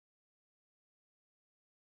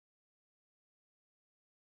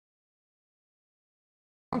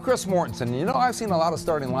I'm Chris Mortensen. You know, I've seen a lot of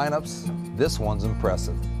starting lineups. This one's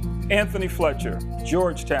impressive. Anthony Fletcher,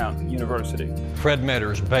 Georgetown University. Fred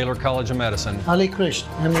Metters, Baylor College of Medicine. Ali Krish,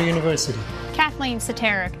 Emory University. Kathleen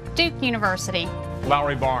Soteric, Duke University.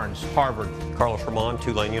 Lowry Barnes, Harvard. Carlos Ramon,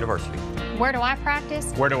 Tulane University. Where do I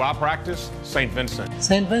practice? Where do I practice? St. Vincent.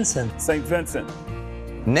 St. Vincent. St. Vincent.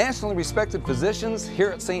 Nationally respected physicians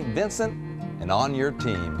here at St. Vincent and on your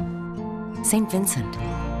team. St. Vincent.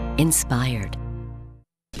 Inspired.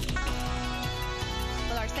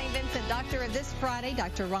 Doctor of this Friday,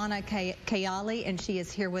 Dr. Rana Kayali, and she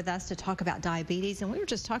is here with us to talk about diabetes. And we were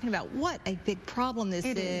just talking about what a big problem this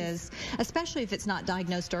is, especially if it's not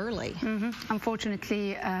diagnosed early.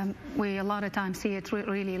 Unfortunately, we a lot of times see it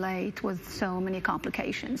really late with so many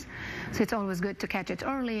complications. So it's always good to catch it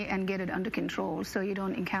early and get it under control so you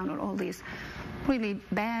don't encounter all these really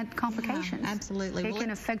bad complications. Yeah, absolutely. It can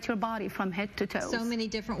affect your body from head to toe. So many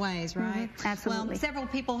different ways, right? Absolutely. Well, several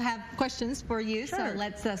people have questions for you, so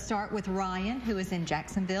let's start with Ryan, who is in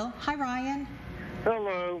Jacksonville. Hi, Ryan.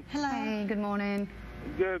 Hello. Hello. Hey, good morning.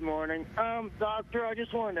 Good morning. Doctor, I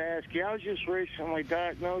just wanted to ask you, I was just recently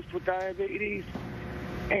diagnosed with diabetes,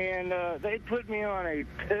 and they put me on a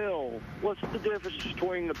pill. What's the difference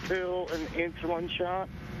between the pill and the insulin shot?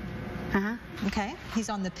 Okay. He's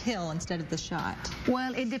on the pill instead of the shot.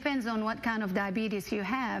 Well, it depends on what kind of diabetes you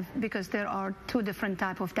have, because there are two different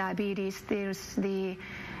types of diabetes. There's the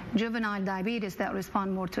juvenile diabetes that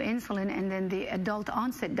respond more to insulin, and then the adult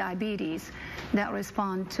onset diabetes that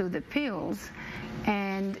respond to the pills.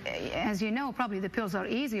 And as you know, probably the pills are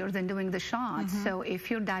easier than doing the shots. So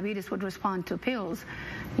if your diabetes would respond to pills,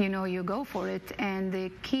 you know, you go for it. And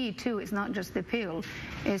the key too is not just the pill,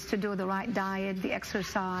 is to do the right diet, the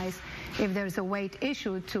exercise. If there's a weight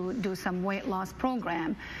issue, to do some weight loss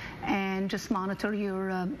program, and just monitor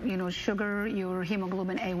your sugar, your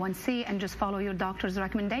hemoglobin A1C, and just follow your doctor's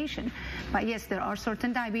recommendation. But yes, there are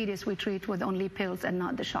certain diabetes we treat with only pills and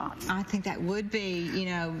not the shots. I think that would be,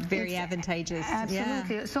 very advantageous.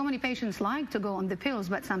 Absolutely. Yeah. So many patients like to go on the pills,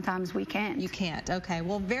 but sometimes we can't. You can't. Okay.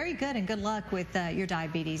 Well, very good, and good luck with your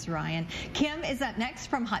diabetes, Ryan. Kim is up next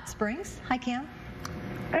from Hot Springs. Hi, Kim.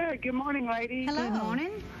 Hey, good morning, ladies. Hello. Good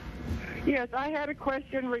morning. Yes, I had a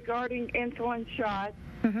question regarding insulin shots.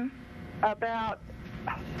 About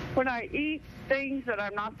when I eat things that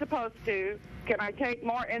I'm not supposed to, can I take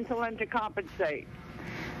more insulin to compensate?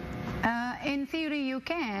 In theory, you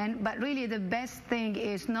can, but really the best thing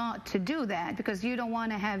is not to do that, because you don't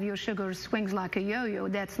want to have your sugar swings like a yo-yo.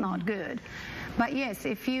 That's not good. But yes,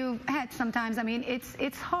 if you had sometimes, I mean,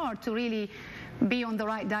 it's hard to really be on the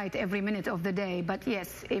right diet every minute of the day. But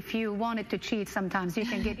yes, if you wanted to cheat sometimes, you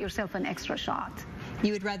can get yourself an extra shot.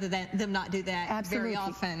 You would rather them not do that very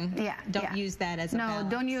often. Yeah. Don't use that as a balance. No,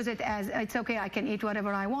 don't use it as, it's okay, I can eat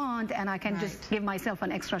whatever I want and I can just give myself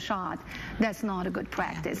an extra shot. That's not a good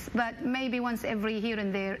practice. But maybe once every here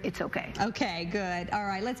and there, it's okay. Okay, good. All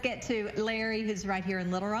right, let's get to Larry, who's right here in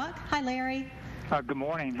Little Rock. Hi, Larry. Good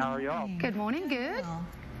morning. How are y'all? Good morning. Good.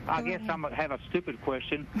 I guess I'm going to have a stupid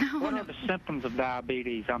question. What are the symptoms of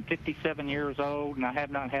diabetes? I'm 57 years old, and I have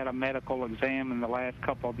not had a medical exam in the last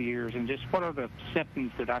couple of years. And just what are the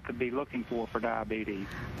symptoms that I could be looking for diabetes?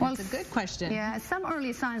 Well, that's a good question. Yeah, some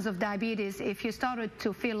early signs of diabetes, if you started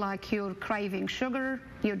to feel like you're craving sugar,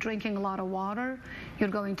 you're drinking a lot of water, you're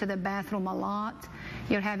going to the bathroom a lot,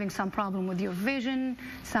 you're having some problem with your vision,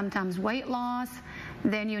 sometimes weight loss,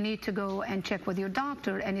 then you need to go and check with your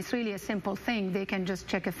doctor. And it's really a simple thing. They can just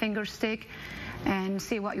check a finger stick and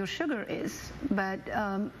see what your sugar is. But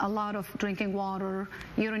a lot of drinking water,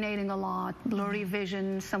 urinating a lot, blurry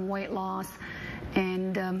vision, some weight loss,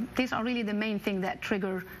 and these are really the main thing that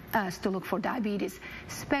trigger us to look for diabetes,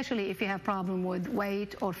 especially if you have problem with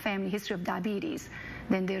weight or family history of diabetes.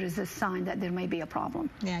 Then there is a sign that there may be a problem.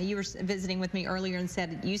 Yeah, you were visiting with me earlier and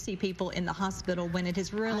said you see people in the hospital when it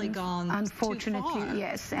has really gone unfortunately, too far.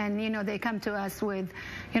 Yes. And, they come to us with,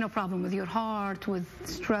 problem with your heart, with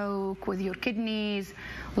stroke, with your kidneys,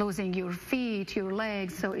 losing your feet, your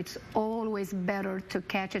legs. So it's always better to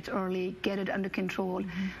catch it early, get it under control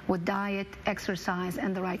with diet, exercise,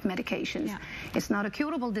 and the right medications. Yeah. It's not a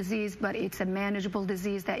curable disease, but it's a manageable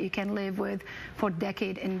disease that you can live with for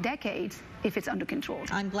decades and decades if it's under control.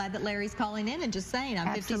 I'm glad that Larry's calling in and just saying,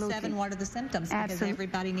 I'm 57, what are the symptoms? Because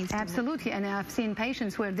everybody needs to Absolutely, and I've seen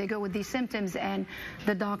patients where they go with these symptoms and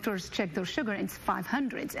the doctors check their sugar and it's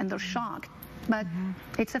 500s and they're shocked. But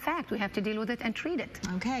it's a fact. We have to deal with it and treat it.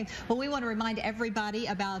 Okay. Well, we want to remind everybody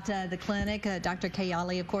about the clinic. Dr.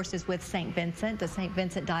 Kayali, of course, is with St. Vincent, the St.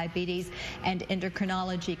 Vincent Diabetes and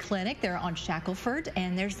Endocrinology Clinic. They're on Shackelford,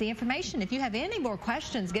 and there's the information. If you have any more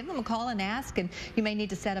questions, give them a call and ask, and you may need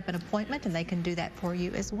to set up an appointment, and they can do that for you. for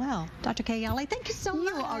you as well. Dr. Kayali, thank you so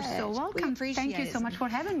much. You are so welcome. We appreciate it. Thank you so much for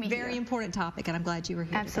having me Very here. important topic, and I'm glad you were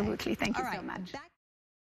here Absolutely. today. Thank you so much.